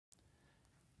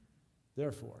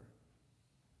Therefore,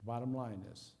 the bottom line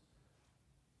is,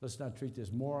 let's not treat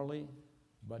this morally,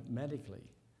 but medically,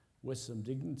 with some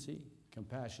dignity,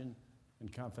 compassion,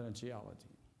 and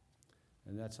confidentiality.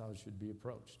 And that's how it should be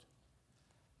approached.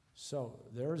 So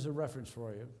there is a reference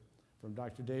for you from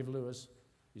Dr. Dave Lewis.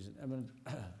 He's an eminent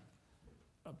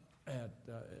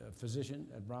physician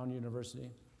at Brown University.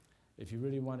 If you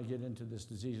really want to get into this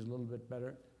disease a little bit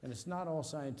better, and it's not all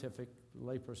scientific, a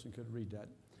layperson could read that,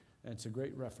 and it's a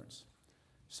great reference.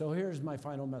 So here's my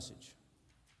final message.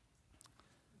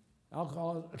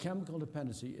 Chemical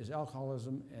dependency is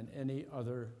alcoholism and any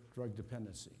other drug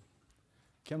dependency.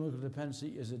 Chemical dependency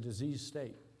is a disease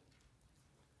state.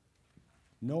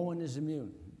 No one is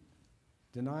immune.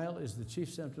 Denial is the chief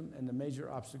symptom and the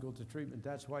major obstacle to treatment.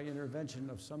 That's why intervention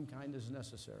of some kind is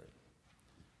necessary.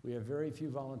 We have very few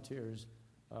volunteers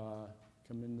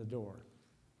come in the door.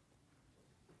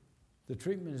 The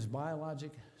treatment is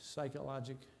biologic,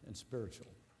 psychologic, and spiritual.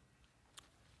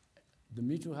 The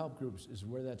mutual help groups is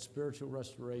where that spiritual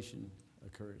restoration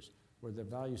occurs, where the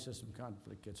value system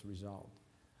conflict gets resolved.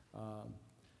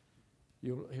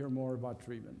 You'll hear more about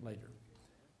treatment later.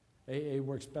 AA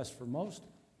works best for most.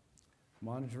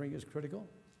 Monitoring is critical.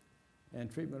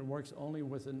 And treatment works only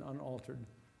with an unaltered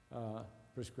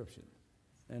prescription.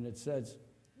 And it says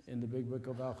in the Big Book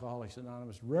of Alcoholics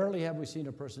Anonymous, rarely have we seen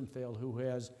a person fail who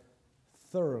has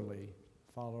thoroughly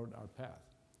followed our path.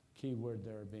 Key word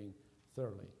there being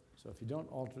thoroughly. So if you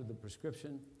don't alter the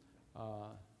prescription,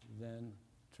 then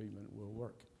treatment will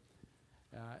work.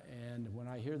 And when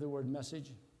I hear the word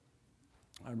message,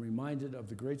 I'm reminded of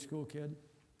the grade school kid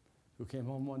who came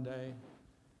home one day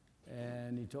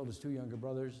and he told his two younger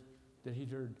brothers that he'd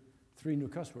heard 3 new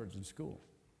cuss words in school.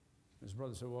 His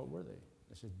brother said, what were they?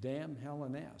 They said, damn, hell,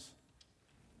 and ass.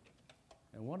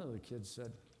 And one of the kids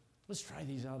said, let's try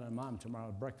these out on Mom tomorrow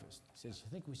at breakfast. He says,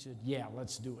 you think we should? Yeah,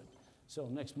 let's do it. So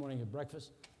next morning at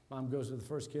breakfast, Mom goes to the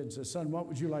first kid and says, son, what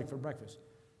would you like for breakfast?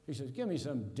 He says, give me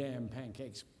some damn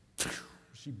pancakes.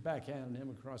 She backhanded him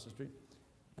across the street.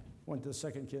 Went to the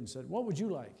second kid and said, what would you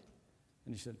like?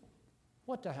 And he said,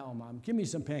 what the hell, Mom? Give me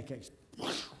some pancakes.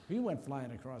 He went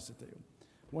flying across the table.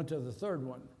 Went to the third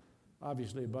one,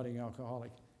 obviously a budding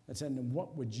alcoholic, and said,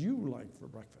 what would you like for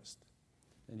breakfast?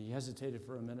 And he hesitated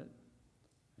for a minute,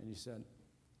 and he said,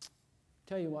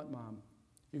 tell you what, Mom,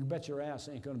 you can bet your ass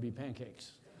ain't going to be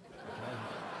pancakes. Okay?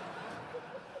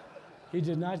 He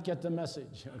did not get the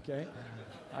message, okay?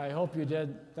 I hope you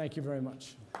did. Thank you very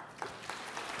much.